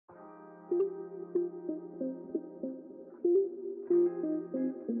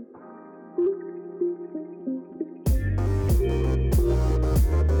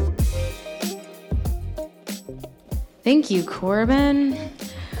Thank you, Corbin.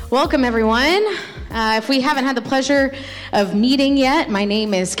 Welcome, everyone. If we haven't had the pleasure of meeting yet, my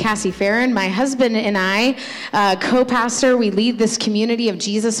name is Cassie Farron. My husband and I, co-pastor, we lead this community of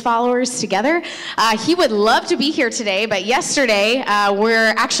Jesus followers together. He would love to be here today, but yesterday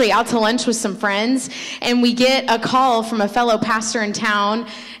we're actually out to lunch with some friends, and we get a call from a fellow pastor in town,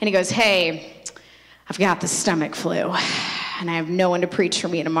 and he goes, "Hey, I've got the stomach flu, and I have no one to preach for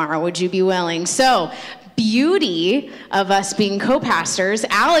me tomorrow. Would you be willing?" So, beauty of us being co-pastors,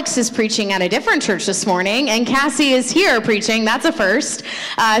 Alex is preaching at a different church this morning, and Cassie is here preaching. That's a first.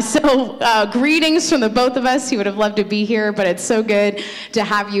 Greetings from the both of us. He would have loved to be here, but it's so good to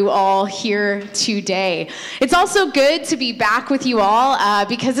have you all here today. It's also good to be back with you all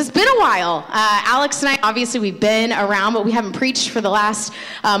because it's been a while. Alex and I, obviously, we've been around, but we haven't preached for the last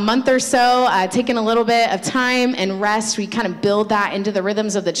month or so, taking a little bit of time and rest. We kind of build that into the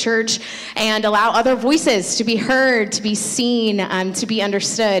rhythms of the church and allow other voices to be heard, to be seen, to be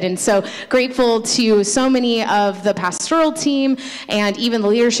understood. And so grateful to so many of the pastoral team and even the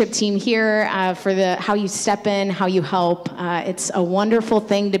leadership team here for how you step in, how you help. It's a wonderful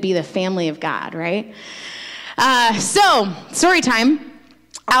thing to be the family of God, right? So, story time.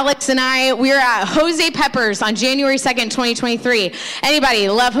 Alex and I, we were at Jose Peppers on January 2nd, 2023. Anybody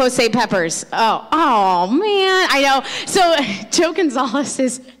love Jose Peppers? Oh man, I know. So Joe Gonzalez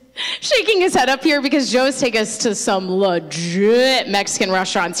is shaking his head up here because Joe's taken us to some legit Mexican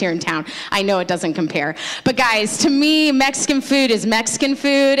restaurants here in town. I know it doesn't compare. But guys, to me, Mexican food is Mexican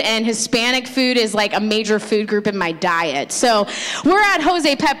food, and Hispanic food is like a major food group in my diet. So we're at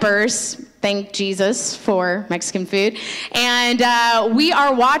Jose Peppers. Thank Jesus for Mexican food. And we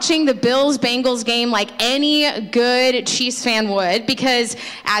are watching the Bills-Bengals game like any good Chiefs fan would, because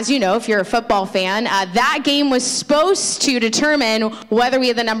as you know, if you're a football fan, that game was supposed to determine whether we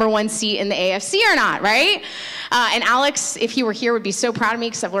had the number one seat in the AFC or not, right? And Alex, if you were here, would be so proud of me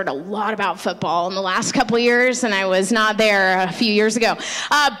because I've learned a lot about football in the last couple of years, and I was not there a few years ago.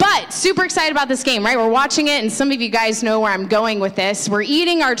 But super excited about this game, right? We're watching it, and some of you guys know where I'm going with this. We're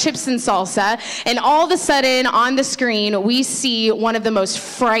eating our chips and salsa, and all of a sudden on the screen we see one of the most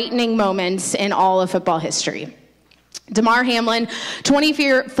frightening moments in all of football history. Damar Hamlin,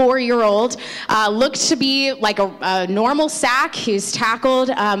 24-year-old, looked to be like a normal sack. He was tackled,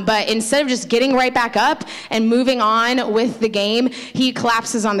 but instead of just getting right back up and moving on with the game, he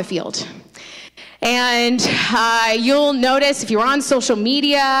collapses on the field. And you'll notice if you were on social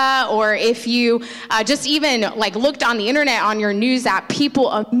media or if you just even like looked on the internet on your news app,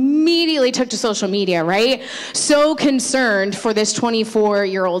 people immediately took to social media, right? So concerned for this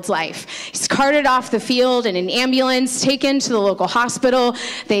 24-year-old's life. He's carted off the field in an ambulance, taken to the local hospital.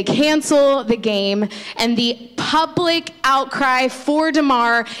 They cancel the game, and the public outcry for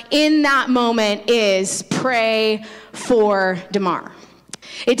Damar in that moment is pray for Damar.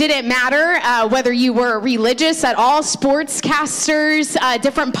 It didn't matter whether you were religious at all, sportscasters,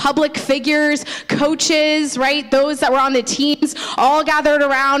 different public figures, coaches, right? Those that were on the teams all gathered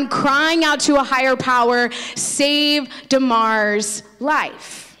around crying out to a higher power, save Damar's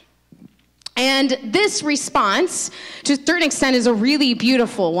life. And this response, to a certain extent, is a really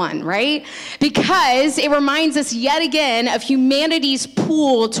beautiful one, right? Because it reminds us yet again of humanity's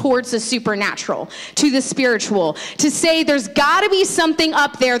pull towards the supernatural, to the spiritual, to say there's got to be something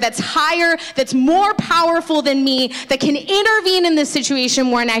up there that's higher, that's more powerful than me, that can intervene in this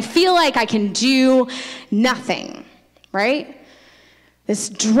situation when I feel like I can do nothing, right? This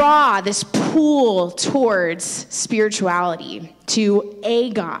draw, this pull towards spirituality, to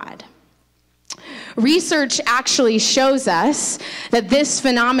a God. Research actually shows us that this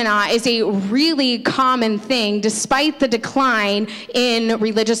phenomena is a really common thing despite the decline in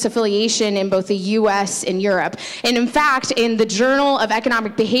religious affiliation in both the US and Europe. And in fact, in the Journal of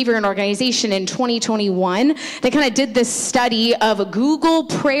Economic Behavior and Organization in 2021, they kind of did this study of Google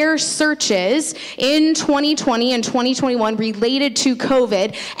prayer searches in 2020 and 2021 related to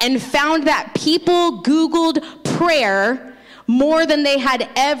COVID, and found that people Googled prayer more than they had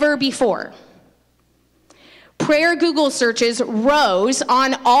ever before. Prayer Google searches rose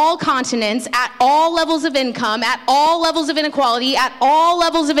on all continents, at all levels of income, at all levels of inequality, at all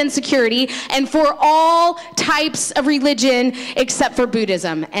levels of insecurity, and for all types of religion except for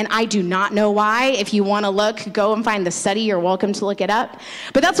Buddhism. And I do not know why. If you want to look, go and find the study. You're welcome to look it up.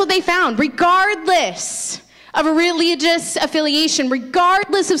 But that's what they found. Regardless of a religious affiliation,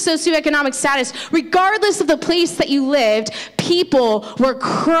 regardless of socioeconomic status, regardless of the place that you lived, people were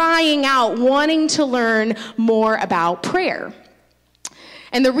crying out, wanting to learn more about prayer.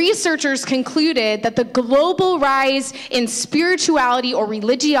 And the researchers concluded that the global rise in spirituality or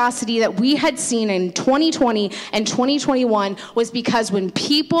religiosity that we had seen in 2020 and 2021 was because when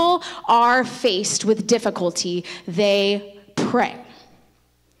people are faced with difficulty, they pray.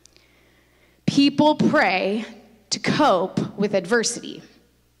 People pray to cope with adversity.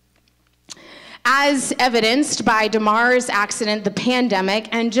 As evidenced by Damar's accident, the pandemic,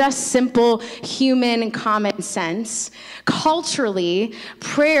 and just simple human common sense, culturally,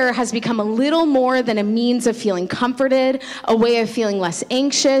 prayer has become a little more than a means of feeling comforted, a way of feeling less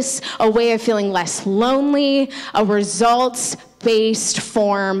anxious, a way of feeling less lonely, a results-based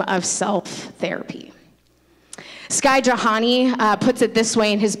form of self-therapy. Skye Jethani puts it this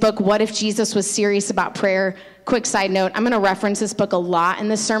way in his book, What If Jesus Was Serious About Prayer? Quick side note, I'm going to reference this book a lot in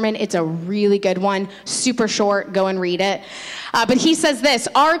this sermon. It's a really good one, super short, go and read it. But he says this,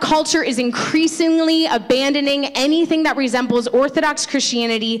 our culture is increasingly abandoning anything that resembles Orthodox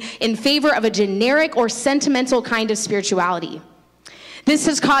Christianity in favor of a generic or sentimental kind of spirituality. This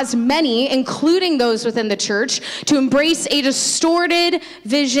has caused many, including those within the church, to embrace a distorted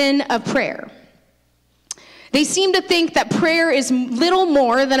vision of prayer. They seem to think that prayer is little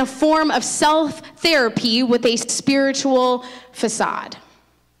more than a form of self-therapy with a spiritual facade.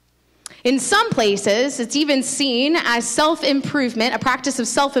 In some places, it's even seen as self-improvement, a practice of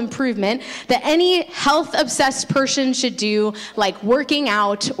self-improvement that any health-obsessed person should do, like working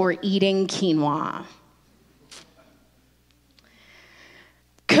out or eating quinoa.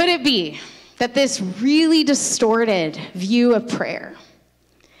 Could it be that this really distorted view of prayer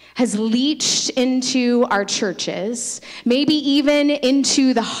has leached into our churches, maybe even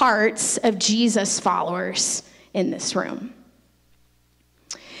into the hearts of Jesus followers in this room?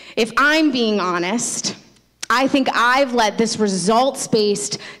 If I'm being honest, I think I've let this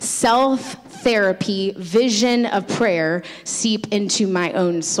results-based self-therapy vision of prayer seep into my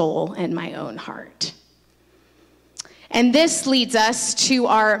own soul and my own heart. And this leads us to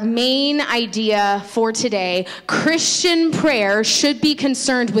our main idea for today. Christian prayer should be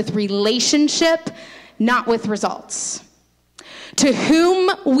concerned with relationship, not with results. To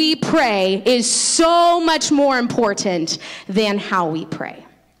whom we pray is so much more important than how we pray.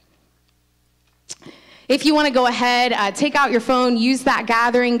 If you want to go ahead, take out your phone, use that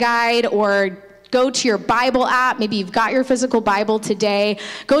gathering guide, or go to your Bible app. Maybe you've got your physical Bible today.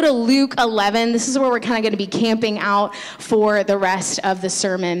 Go to Luke 11. This is where we're kind of going to be camping out for the rest of the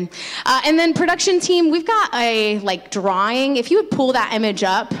sermon. And then production team, we've got a drawing. If you would pull that image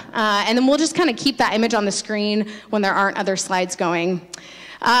up, and then we'll just kind of keep that image on the screen when there aren't other slides going.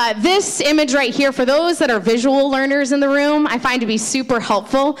 This image right here, for those that are visual learners in the room, I find to be super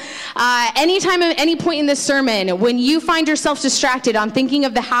helpful. Anytime at any point in this sermon, when you find yourself distracted on thinking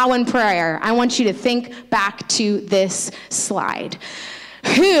of the how in prayer, I want you to think back to this slide.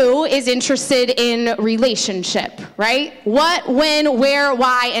 Who is interested in relationship, right? What, when, where,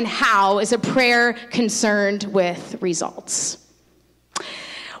 why, and how is a prayer concerned with results?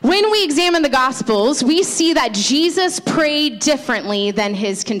 When we examine the Gospels, we see that Jesus prayed differently than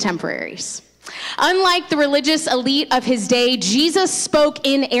his contemporaries. Unlike the religious elite of his day, Jesus spoke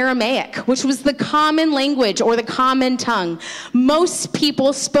in Aramaic, which was the common language or the common tongue. Most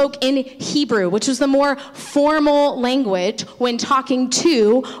people spoke in Hebrew, which was the more formal language when talking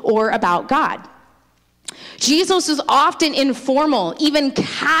to or about God. Jesus was often informal, even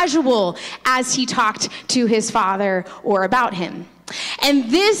casual, as he talked to his Father or about him. And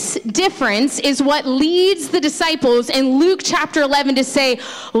this difference is what leads the disciples in Luke chapter 11 to say,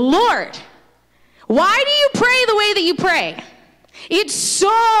 Lord, why do you pray the way that you pray? It's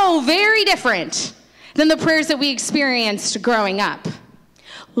so very different than the prayers that we experienced growing up.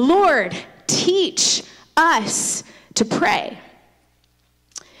 Lord, teach us to pray.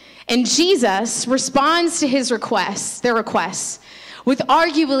 And Jesus responds to their requests, with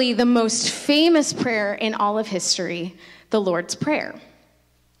arguably the most famous prayer in all of history, the Lord's Prayer.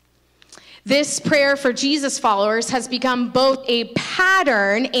 This prayer for Jesus followers has become both a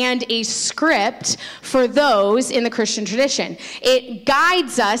pattern and a script for those in the Christian tradition. It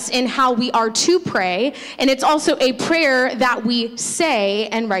guides us in how we are to pray, and it's also a prayer that we say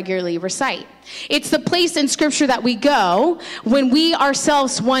and regularly recite. It's the place in Scripture that we go when we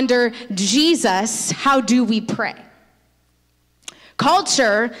ourselves wonder, Jesus, how do we pray?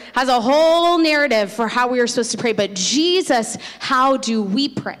 Culture has a whole narrative for how we are supposed to pray, but Jesus, how do we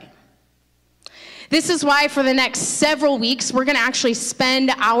pray? This is why for the next several weeks, we're going to actually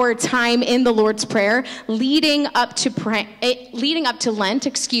spend our time in the Lord's Prayer leading up to Lent,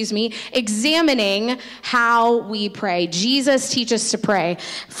 examining how we pray. Jesus teaches us to pray.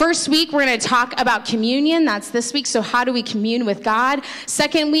 First week, we're going to talk about communion. That's this week. So how do we commune with God?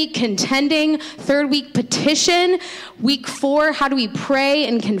 Second week, contending. Third week, petition. Week 4, how do we pray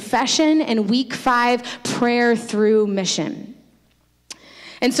in confession? And week 5, prayer through mission.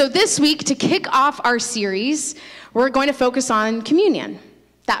 And so this week, to kick off our series, we're going to focus on communion.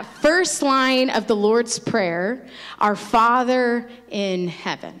 That first line of the Lord's Prayer, our Father in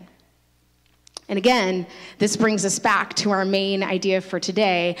heaven. And again, this brings us back to our main idea for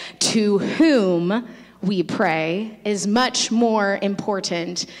today. To whom we pray is much more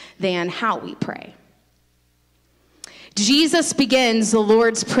important than how we pray. Jesus begins the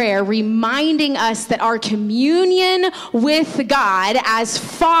Lord's Prayer reminding us that our communion with God as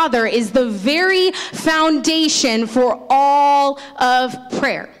Father is the very foundation for all of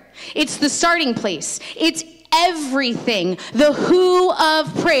prayer. It's the starting place. It's everything. The who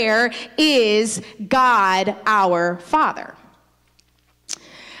of prayer is God our Father.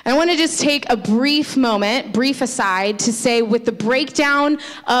 I want to just take a brief aside to say with the breakdown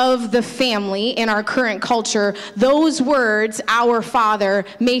of the family in our current culture, those words, our Father,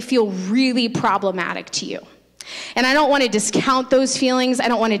 may feel really problematic to you. And I don't want to discount those feelings. I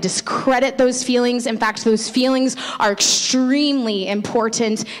don't want to discredit those feelings. In fact, those feelings are extremely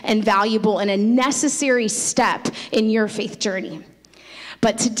important and valuable and a necessary step in your faith journey.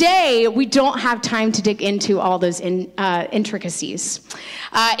 But today, we don't have time to dig into all those intricacies.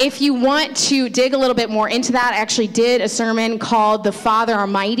 If you want to dig a little bit more into that, I actually did a sermon called The Father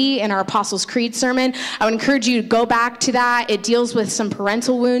Almighty in our Apostles' Creed sermon. I would encourage you to go back to that. It deals with some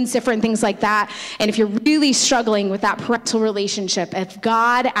parental wounds, different things like that. And if you're really struggling with that parental relationship, if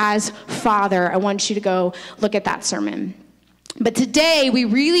God as Father, I want you to go look at that sermon. But today, we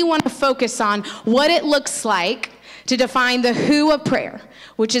really want to focus on what it looks like to define the who of prayer,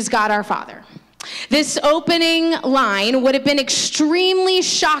 which is God our Father. This opening line would have been extremely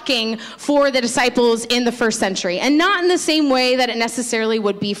shocking for the disciples in the first century, and not in the same way that it necessarily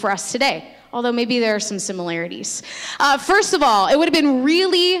would be for us today, although maybe there are some similarities. First of all, it would have been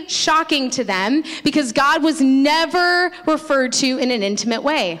really shocking to them because God was never referred to in an intimate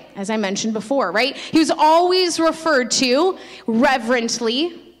way, as I mentioned before, right? He was always referred to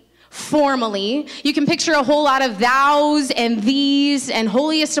reverently, formally. You can picture a whole lot of thous and these and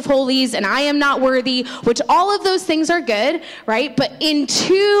holiest of holies and I am not worthy, which all of those things are good, right? But in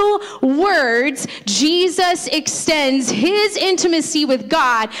 2 words, Jesus extends his intimacy with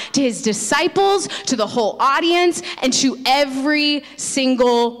God to his disciples, to the whole audience, and to every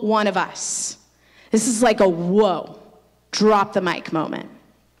single one of us. This is like a whoa, drop the mic moment.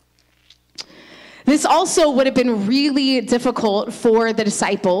 This also would have been really difficult for the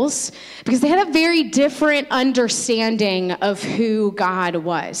disciples because they had a very different understanding of who God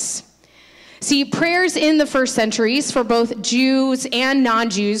was. See, prayers in the first centuries for both Jews and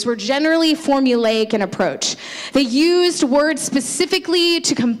non-Jews were generally formulaic in approach. They used words specifically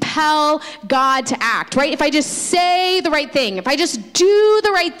to compel God to act, right? If I just say the right thing, if I just do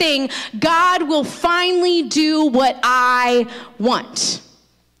the right thing, God will finally do what I want.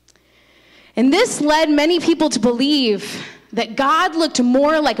 And this led many people to believe that God looked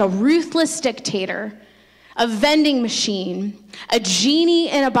more like a ruthless dictator, a vending machine, a genie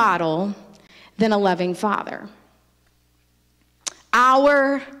in a bottle, than a loving Father.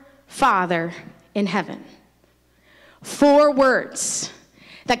 Our Father in heaven. 4 words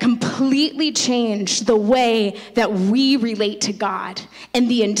that completely changed the way that we relate to God and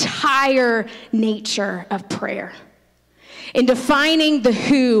the entire nature of prayer. In defining the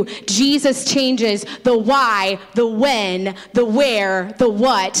who, Jesus changes the why, the when, the where, the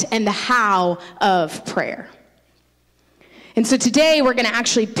what, and the how of prayer. And so today we're going to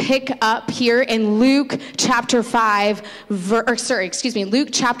actually pick up here in Luke chapter 11,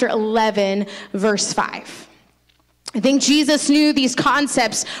 verse 5. I think Jesus knew these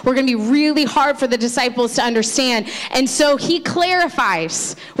concepts were going to be really hard for the disciples to understand. And so he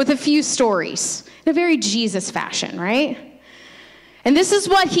clarifies with a few stories in a very Jesus fashion, right? And this is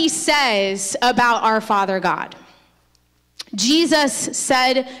what he says about our Father God. Jesus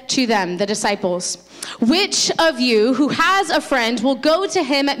said to them, the disciples, "Which of you who has a friend will go to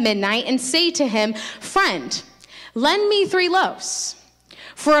him at midnight and say to him, 'Friend, lend me 3 loaves.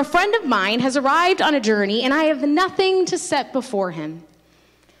 For a friend of mine has arrived on a journey and I have nothing to set before him.'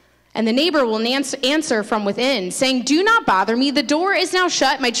 And the neighbor will answer from within, saying, do not bother me. The door is now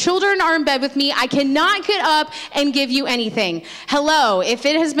shut. My children are in bed with me. I cannot get up and give you anything. Hello, if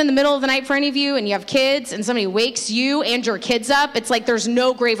it has been the middle of the night for any of you and you have kids and somebody wakes you and your kids up, it's like there's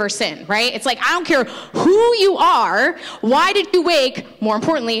no graver sin, right? It's like, I don't care who you are. Why did you wake, more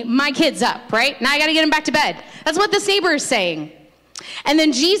importantly, my kids up, right? Now I got to get them back to bed. That's what this neighbor is saying. And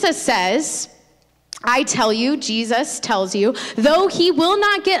then Jesus says, I tell you, Jesus tells you, though he will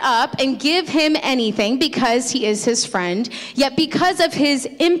not get up and give him anything because he is his friend, yet because of his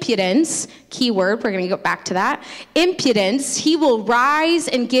impudence, keyword, we're going to go back to that, impudence, he will rise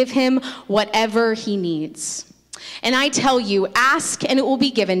and give him whatever he needs. And I tell you, ask and it will be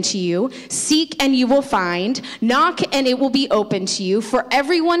given to you, seek and you will find, knock and it will be open to you. For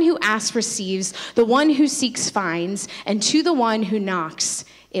everyone who asks receives, the one who seeks finds, and to the one who knocks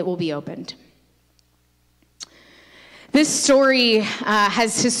it will be opened. This story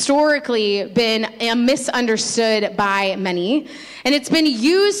has historically been misunderstood by many, and it's been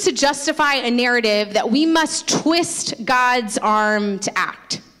used to justify a narrative that we must twist God's arm to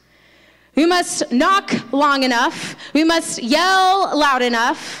act. We must knock long enough, we must yell loud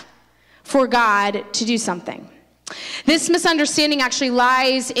enough for God to do something. This misunderstanding actually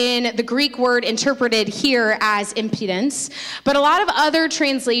lies in the Greek word interpreted here as impudence, but a lot of other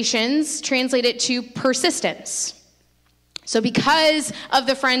translations translate it to persistence. So because of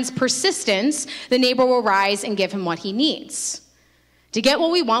the friend's persistence, the neighbor will rise and give him what he needs. To get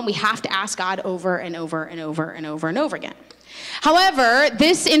what we want, we have to ask God over and over and over and over and over again. However,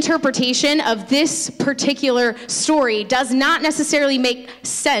 this interpretation of this particular story does not necessarily make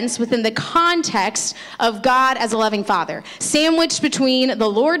sense within the context of God as a loving Father, sandwiched between the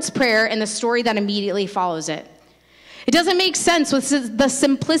Lord's Prayer and the story that immediately follows it. It doesn't make sense with the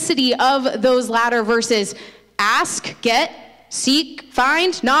simplicity of those latter verses. Ask, get, seek,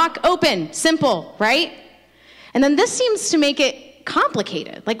 find, knock, open. Simple, right? And then this seems to make it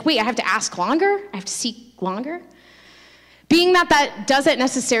complicated. Like, wait, I have to ask longer? I have to seek longer? Being that doesn't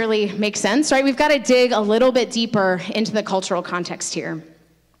necessarily make sense, right? We've got to dig a little bit deeper into the cultural context here.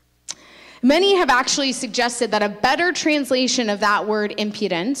 Many have actually suggested that a better translation of that word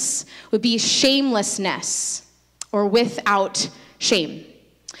impudence would be shamelessness or without shame.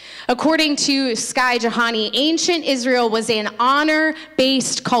 According to Skye Jethani, ancient Israel was an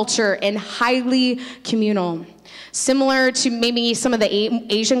honor-based culture and highly communal. Similar to maybe some of the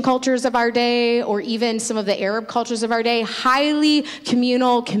Asian cultures of our day, or even some of the Arab cultures of our day, highly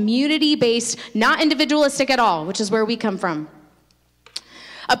communal, community-based, not individualistic at all, which is where we come from.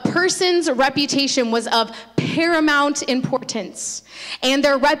 A person's reputation was of paramount importance, and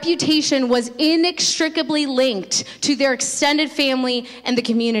their reputation was inextricably linked to their extended family and the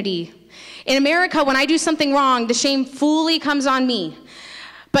community. In America, when I do something wrong, the shame fully comes on me.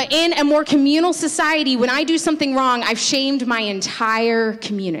 But in a more communal society, when I do something wrong, I've shamed my entire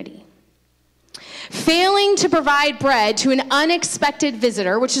community. Failing to provide bread to an unexpected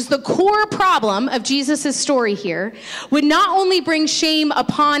visitor, which is the core problem of Jesus' story here, would not only bring shame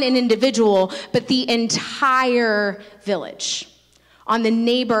upon an individual, but the entire village, on the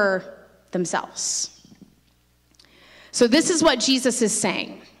neighbor themselves. So this is what Jesus is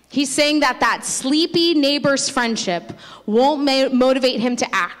saying. He's saying that sleepy neighbor's friendship won't motivate him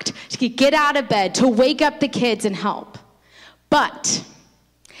to act, to get out of bed, to wake up the kids and help. But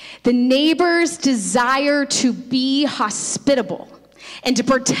the neighbor's desire to be hospitable and to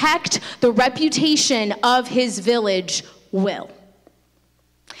protect the reputation of his village will.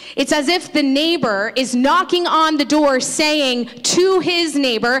 It's as if the neighbor is knocking on the door saying to his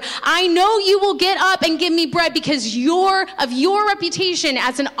neighbor, I know you will get up and give me bread because of your reputation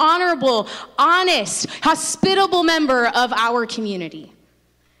as an honorable, honest, hospitable member of our community.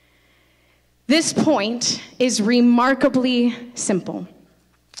 This point is remarkably simple.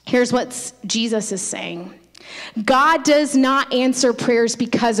 Here's what Jesus is saying. God does not answer prayers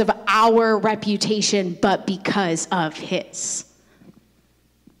because of our reputation, but because of his.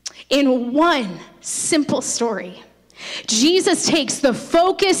 In one simple story, Jesus takes the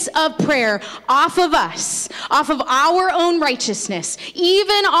focus of prayer off of us, off of our own righteousness,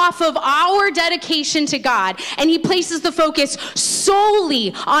 even off of our dedication to God, and he places the focus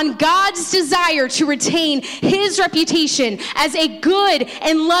solely on God's desire to retain his reputation as a good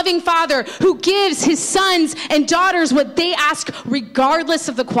and loving Father who gives his sons and daughters what they ask regardless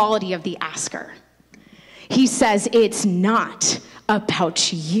of the quality of the asker. He says it's not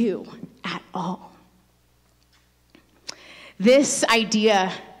about you at all. This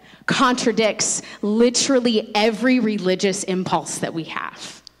idea contradicts literally every religious impulse that we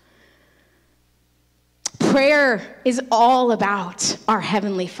have. Prayer is all about our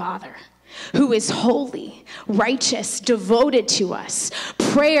Heavenly Father, who is holy, righteous, devoted to us.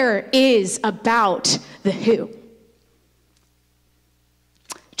 Prayer is about the who.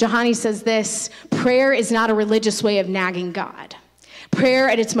 Johanni says this: prayer is not a religious way of nagging God. Prayer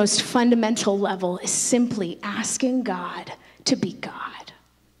at its most fundamental level is simply asking God to be God.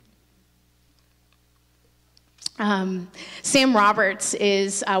 Sam Roberts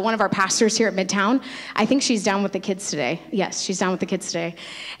is one of our pastors here at Midtown. I think she's down with the kids today. Yes, she's down with the kids today.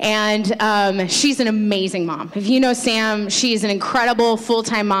 And she's an amazing mom. If you know Sam, she is an incredible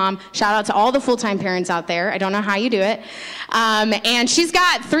full-time mom. Shout out to all the full-time parents out there. I don't know how you do it. And she's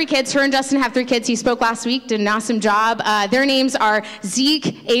got 3 kids. Her and Justin have 3 kids. He spoke last week, did an awesome job. Their names are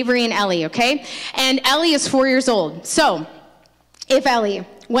Zeke, Avery, and Ellie, okay? And Ellie is 4 years old. So if Ellie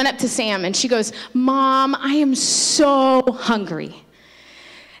went up to Sam and she goes, "Mom, I am so hungry."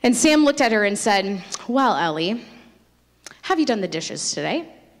 And Sam looked at her and said, "Well, Ellie, have you done the dishes today?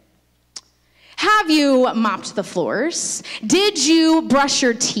 Have you mopped the floors? Did you brush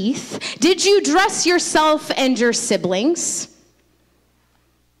your teeth? Did you dress yourself and your siblings?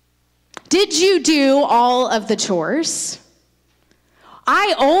 Did you do all of the chores?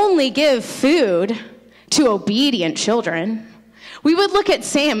 I only give food to obedient children." We would look at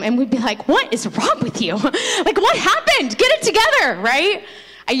Sam and we'd be like, "What is wrong with you? Like, what happened? Get it together," right?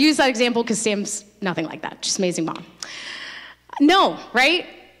 I use that example because Sam's nothing like that, just amazing mom. No, right?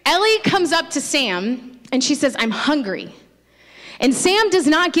 Ellie comes up to Sam and she says, "I'm hungry." And Sam does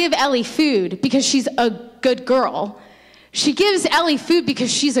not give Ellie food because she's a good girl. She gives Ellie food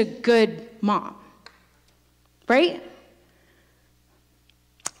because she's a good mom, right?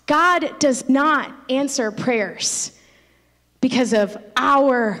 God does not answer prayers because of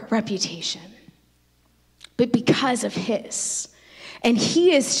our reputation, but because of his. And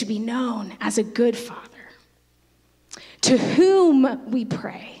he is to be known as a good father. To whom we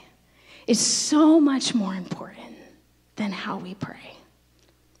pray is so much more important than how we pray.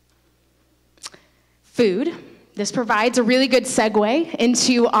 Food. This provides a really good segue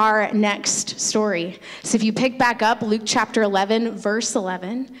into our next story. So if you pick back up Luke chapter 11, verse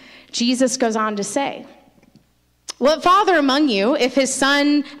 11, Jesus goes on to say, "What father among you, if his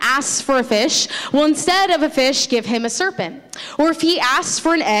son asks for a fish, will instead of a fish give him a serpent? Or if he asks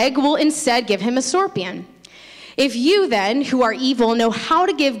for an egg, will instead give him a scorpion? If you then, who are evil, know how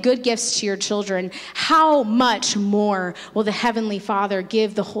to give good gifts to your children, how much more will the Heavenly Father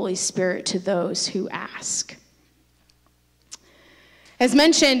give the Holy Spirit to those who ask?" As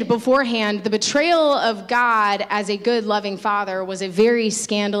mentioned beforehand, the betrayal of God as a good, loving father was a very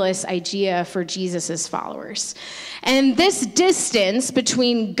scandalous idea for Jesus' followers. And this distance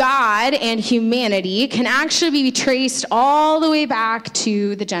between God and humanity can actually be traced all the way back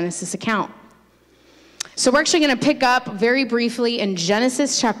to the Genesis account. So we're actually going to pick up very briefly in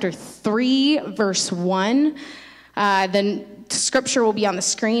Genesis chapter 3, verse 1. The scripture will be on the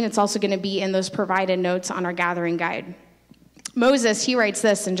screen. It's also going to be in those provided notes on our gathering guide. Moses, he writes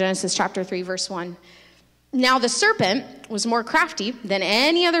this in Genesis chapter 3, verse 1. "Now the serpent was more crafty than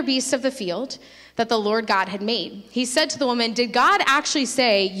any other beast of the field that the Lord God had made. He said to the woman, 'Did God actually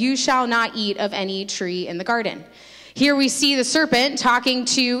say, you shall not eat of any tree in the garden?'" Here we see the serpent talking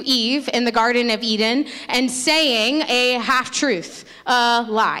to Eve in the Garden of Eden and saying a half-truth, a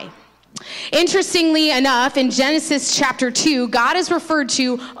lie. Interestingly enough, in Genesis chapter 2, God is referred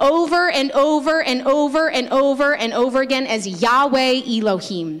to over and over and over and over and over again as Yahweh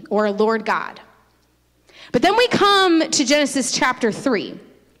Elohim, or Lord God. But then we come to Genesis chapter 3.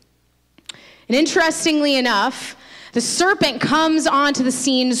 And interestingly enough, the serpent comes onto the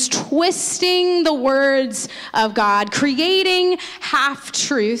scenes, twisting the words of God, creating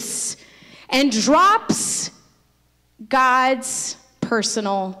half-truths, and drops God's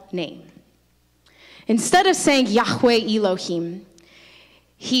personal name. Instead of saying Yahweh Elohim,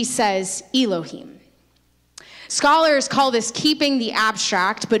 he says Elohim. Scholars call this keeping the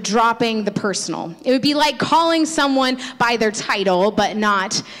abstract, but dropping the personal. It would be like calling someone by their title, but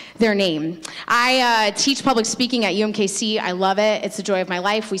not their name. I teach public speaking at UMKC. I love it. It's the joy of my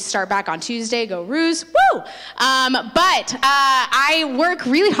life. We start back on Tuesday. Go Roos. Woo! But I work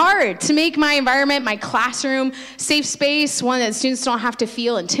really hard to make my environment, my classroom, safe space, one that students don't have to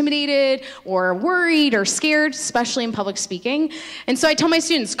feel intimidated or worried or scared, especially in public speaking. And so I tell my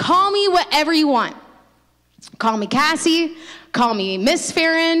students, call me whatever you want. Call me Cassie, call me Miss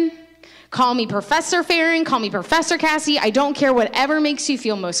Farron, call me Professor Farron, call me Professor Cassie. I don't care, whatever makes you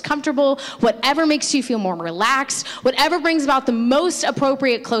feel most comfortable, whatever makes you feel more relaxed, whatever brings about the most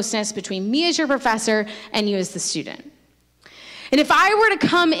appropriate closeness between me as your professor and you as the student. And if I were to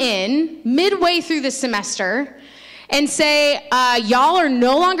come in midway through the semester and say, y'all are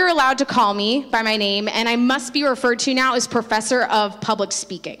no longer allowed to call me by my name, and I must be referred to now as Professor of Public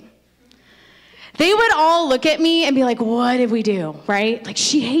Speaking, they would all look at me and be like, what did we do, right? Like,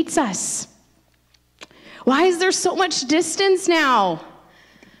 she hates us. Why is there so much distance now?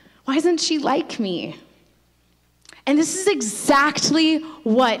 Why isn't she like me? And this is exactly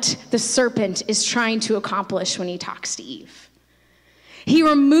what the serpent is trying to accomplish when he talks to Eve. He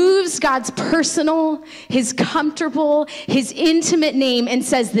removes God's personal, his comfortable, his intimate name and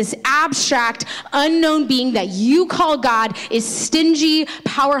says this abstract, unknown being that you call God is stingy,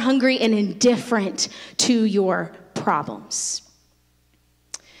 power hungry, and indifferent to your problems.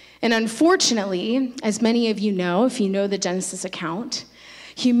 And unfortunately, as many of you know, if you know the Genesis account,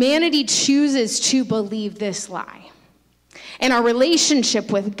 humanity chooses to believe this lie. And our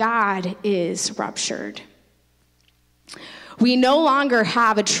relationship with God is ruptured. We no longer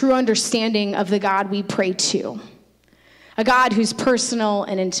have a true understanding of the God we pray to, a God who's personal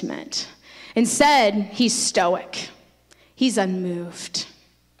and intimate. Instead, he's stoic. He's unmoved.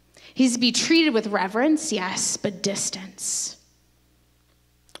 He's to be treated with reverence, yes, but distance.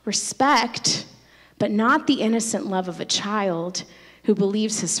 Respect, but not the innocent love of a child who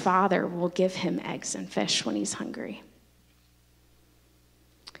believes his father will give him eggs and fish when he's hungry.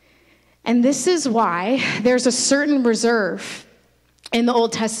 And this is why there's a certain reserve in the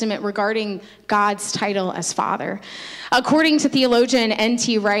Old Testament regarding God's title as Father. According to theologian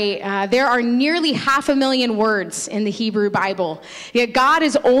N.T. Wright, there are nearly 500,000 words in the Hebrew Bible, yet God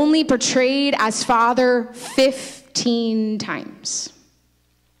is only portrayed as Father 15 times.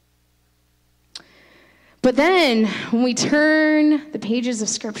 But then, when we turn the pages of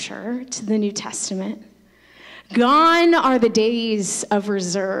Scripture to the New Testament, gone are the days of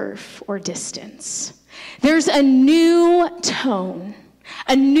reserve or distance. There's a new tone,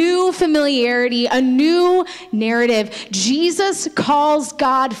 a new familiarity, a new narrative. Jesus calls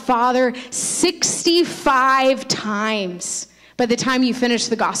God Father 65 times by the time you finish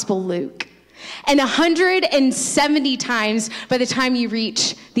the Gospel Luke, and 170 times by the time you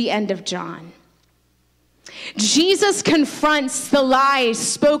reach the end of John. Jesus confronts the lies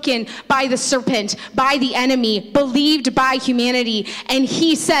spoken by the serpent, by the enemy, believed by humanity, and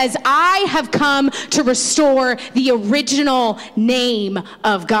he says, I have come to restore the original name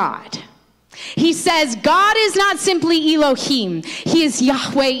of God. He says, God is not simply Elohim. He is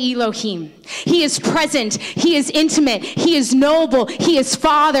Yahweh Elohim. He is present. He is intimate. He is noble. He is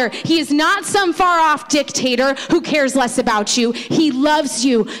Father. He is not some far-off dictator who cares less about you. He loves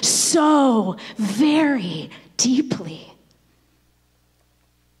you so very deeply.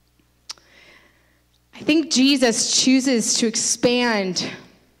 I think Jesus chooses to expand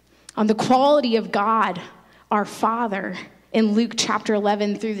on the quality of God, our Father, in Luke chapter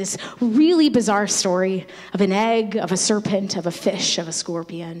 11 through this really bizarre story of an egg, of a serpent, of a fish, of a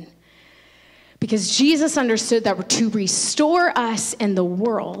scorpion. Because Jesus understood that to restore us in the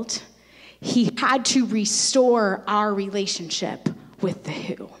world, he had to restore our relationship with the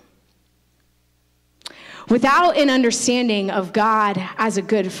who. Without an understanding of God as a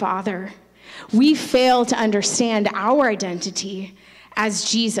good Father, we fail to understand our identity we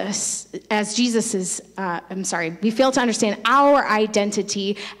fail to understand our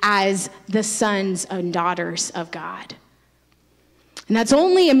identity as the sons and daughters of God. And that's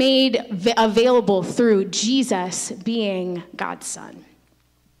only made available through Jesus being God's Son.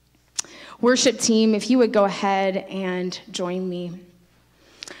 Worship team, if you would go ahead and join me.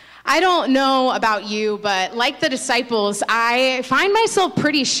 I don't know about you, but like the disciples, I find myself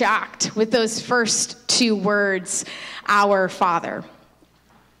pretty shocked with those first two words, our Father.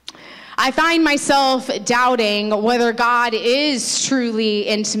 I find myself doubting whether God is truly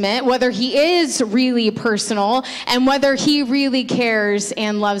intimate, whether he is really personal, and whether he really cares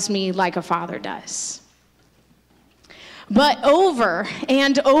and loves me like a father does. But over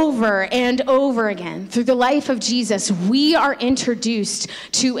and over and over again, through the life of Jesus, we are introduced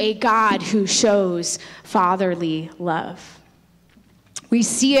to a God who shows fatherly love. We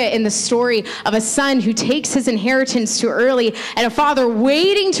see it in the story of a son who takes his inheritance too early and a father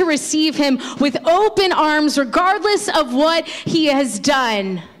waiting to receive him with open arms regardless of what he has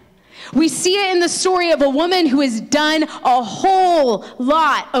done. We see it in the story of a woman who has done a whole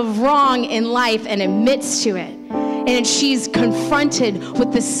lot of wrong in life and admits to it. And she's confronted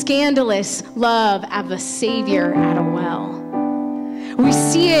with the scandalous love of a Savior at a well. We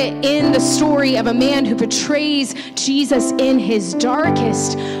see it in the story of a man who betrays Jesus in his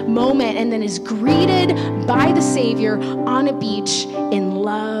darkest moment and then is greeted by the Savior on a beach in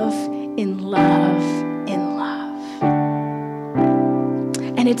love, in love, in love.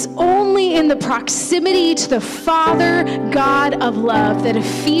 it's only in the proximity to the Father, God of love, that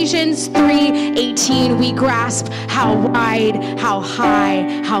Ephesians 3:18, we grasp how wide, how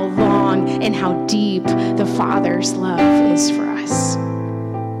high, how long, and how deep the Father's love is for us.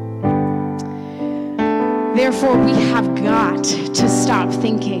 Therefore, we have got to stop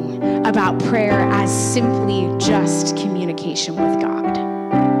thinking about prayer as simply just communication with God.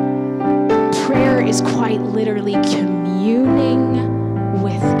 Prayer is quite literally communing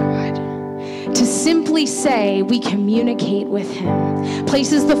with God. To simply say we communicate with him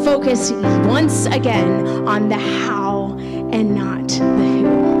places the focus once again on the how and not the who.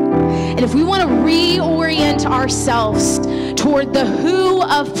 And if we want to reorient ourselves toward the who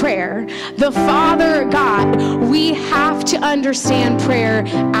of prayer, the Father God, we have to understand prayer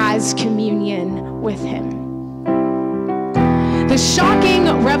as communion with him. The shocking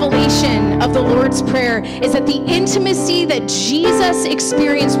revelation of the Lord's Prayer is that the intimacy that Jesus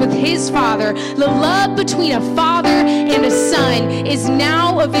experienced with his Father, the love between a father and a son, is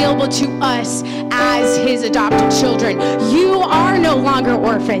now available to us as his adopted children. You are no longer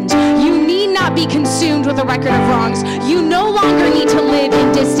orphaned. You need not be consumed with a record of wrongs. You no longer need to live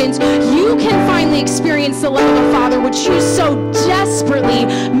in distance. You can finally experience the love of the Father, which you so desperately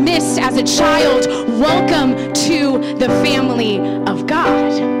missed as a child. Welcome to the family of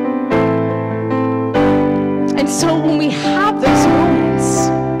God. And so when we have those moments,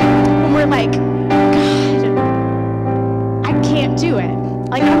 when we're like, God, I can't do it.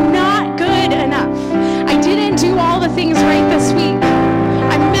 Like, I'm not good enough. I didn't do all the things right this week.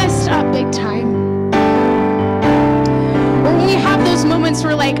 I messed up big time. Or when we have those moments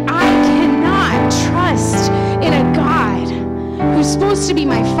where, like, I cannot trust in a God who's supposed to be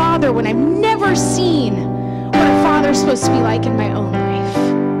my father when I've never seen what a father's supposed to be like in my own life.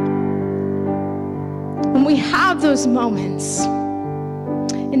 When we have those moments,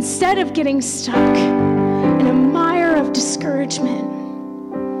 instead of getting stuck in a mire of discouragement,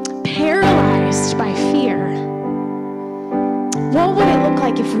 paralyzed by fear, what would it look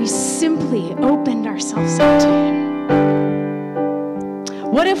like if we simply opened ourselves up to him?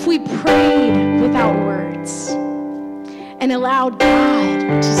 What if we prayed without words and allowed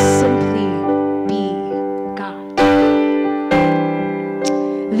God to simply be God?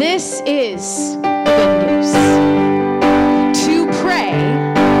 This is good news. To pray,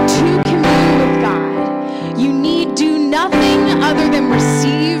 to commune with God, you need do nothing other than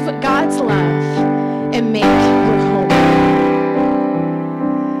receive God's love and make your home.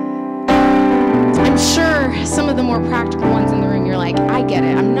 I'm sure some of the more practical ones in the room, you're like, I get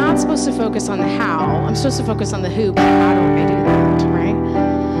it. I'm not supposed to focus on the how. I'm supposed to focus on the who, but how do I do that, right?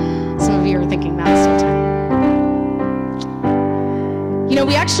 Some of you are thinking that still time. You know,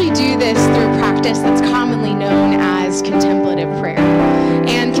 we actually do this through a practice that's commonly known as contemplative prayer.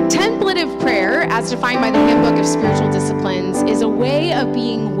 And contemplative prayer, as defined by the Handbook of Spiritual Disciplines, is a way of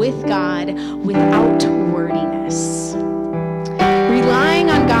being with God without wordiness. Relying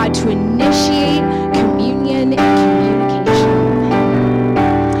on God to initiate communion and communication with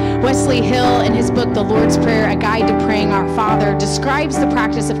him. Wesley Hill, in his book, The Lord's Prayer, A Guide to Praying Our Father, describes the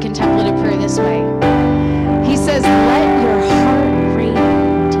practice of contemplative prayer this way. He says, let your heart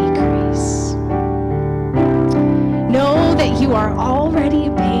rate decrease. Know that you are already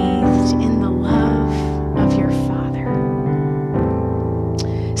bathed in the love of your Father.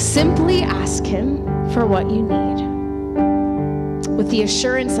 Simply ask him for what you need, with the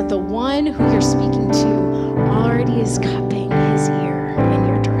assurance that the one who you're speaking to already is cupping his ear in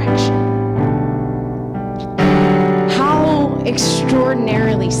your direction. How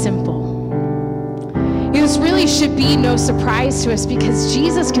extraordinarily simple. This really should be no surprise to us, because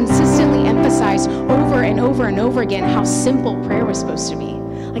Jesus consistently emphasized over and over and over again how simple prayer was supposed to be,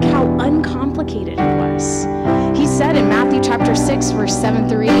 like how uncomplicated it was. He said in Matthew chapter 6, verse 7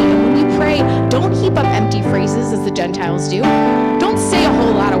 through 8, and when you pray, don't heap up empty phrases as the Gentiles do. Don't say a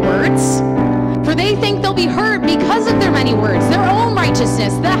whole lot of words, for they think they'll be heard because of their many words, their own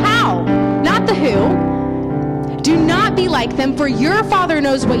righteousness, the how, not the who. Do not be like them, for your Father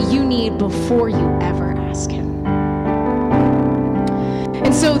knows what you need before you ever ask him.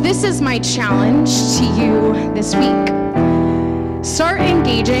 And so this is my challenge to you this week. Start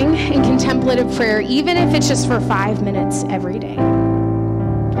engaging in contemplative prayer, even if it's just for 5 minutes every day.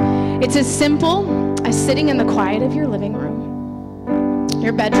 It's as simple as sitting in the quiet of your living room,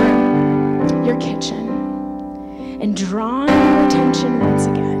 your bedroom, your kitchen, and drawing your attention once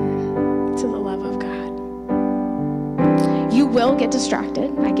again to the love of God. You will get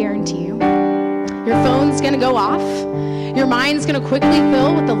distracted, I guarantee you. Your phone's gonna go off. Your mind's gonna quickly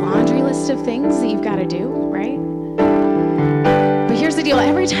fill with the laundry list of things that you've gotta do, right? But here's the the deal.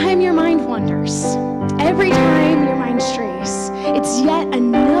 Every time your mind wanders, every time your mind strays, it's yet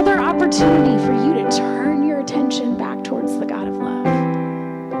another opportunity for you to turn your attention back towards the God of love.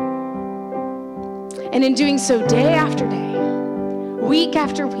 And in doing so, day after day, week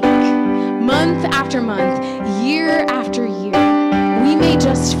after week, month after month, year after year, we may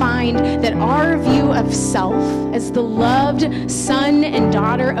just find that our view of self as the loved son and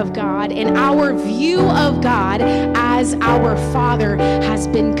daughter of God and our view of God as our Father has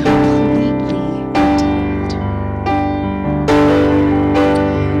been completely redeemed.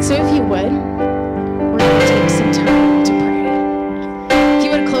 So if you would, we're going to take some time to pray. If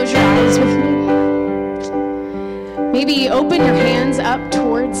you would close your eyes with me. Maybe open your hands up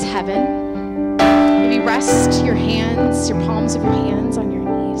towards heaven. Maybe rest your hands, your palms of your hands on your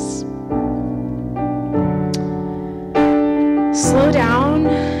knees. Slow down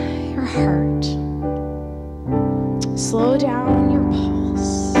your heart. Slow down your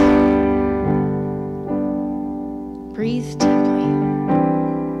pulse. Breathe deeply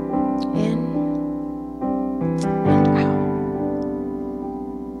in and out.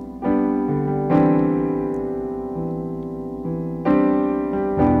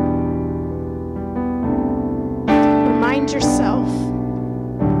 Remind yourself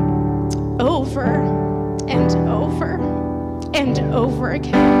over and over and over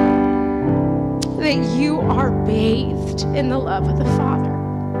again that you are bathed in the love of the Father.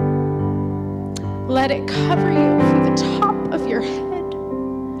 Let it cover you from the top of your head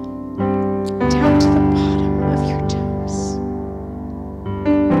down to the bottom of your toes.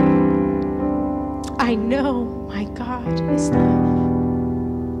 I know my God is love.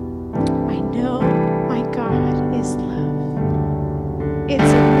 I know my God is love.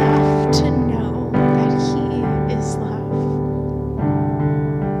 It's enough to know that He is love.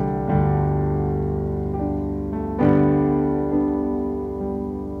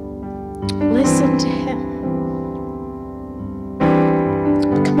 Listen to Him.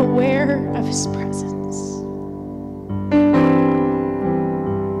 Become aware of His presence.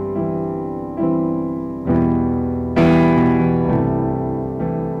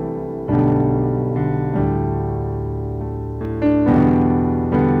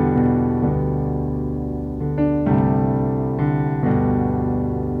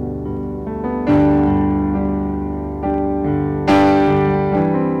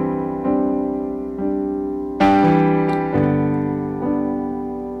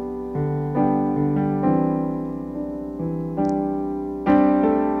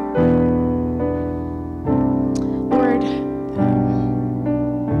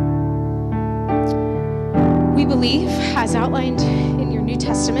 As outlined in your New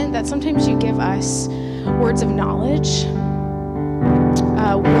Testament, that sometimes you give us words of knowledge,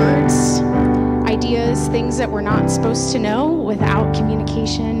 words, ideas, things that we're not supposed to know without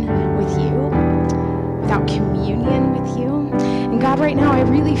communication with you, without communion with you. And God, right now, I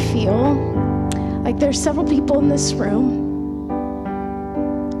really feel like there's several people in this room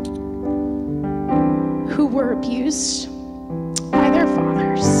who were abused by their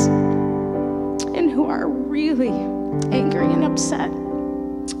fathers and who are really angry and upset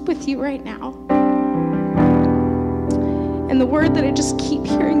with you right now. And the word that I just keep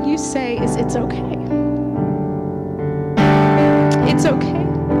hearing you say is, it's okay. It's okay.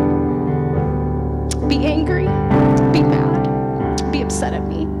 Be angry, be mad, be upset at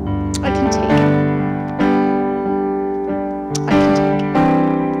me. I can take it. I can take it.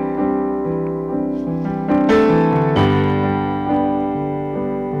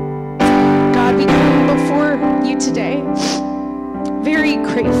 God, we come before you today, very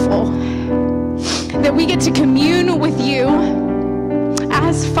grateful that we get to commune with you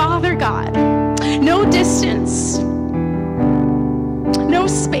as Father God. No distance, no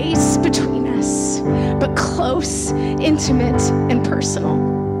space between us, but close, intimate, and personal.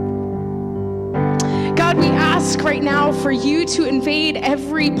 God, we ask right now for you to invade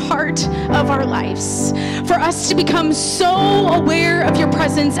every part of our lives, for us to become so aware of your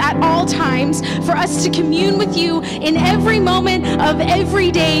presence at all times, for us to commune with you in every moment of every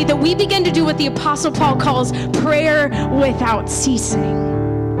day, that we begin to do what the Apostle Paul calls prayer without ceasing.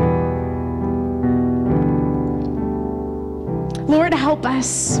 Lord, help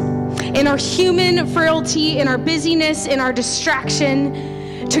us in our human frailty, in our busyness, in our distraction,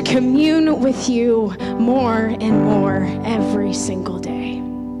 to commune with you more and more every single day.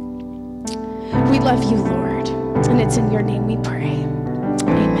 We love you, Lord, and it's in your name we pray.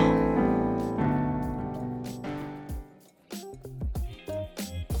 Amen.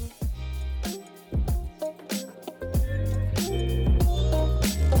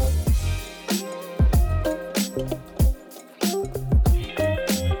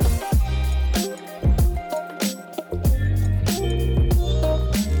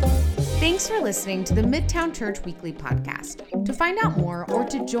 listening to the Midtown Church Weekly Podcast. To find out more or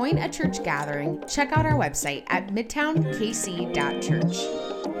to join a church gathering, check out our website at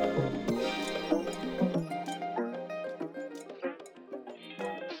midtownkc.church.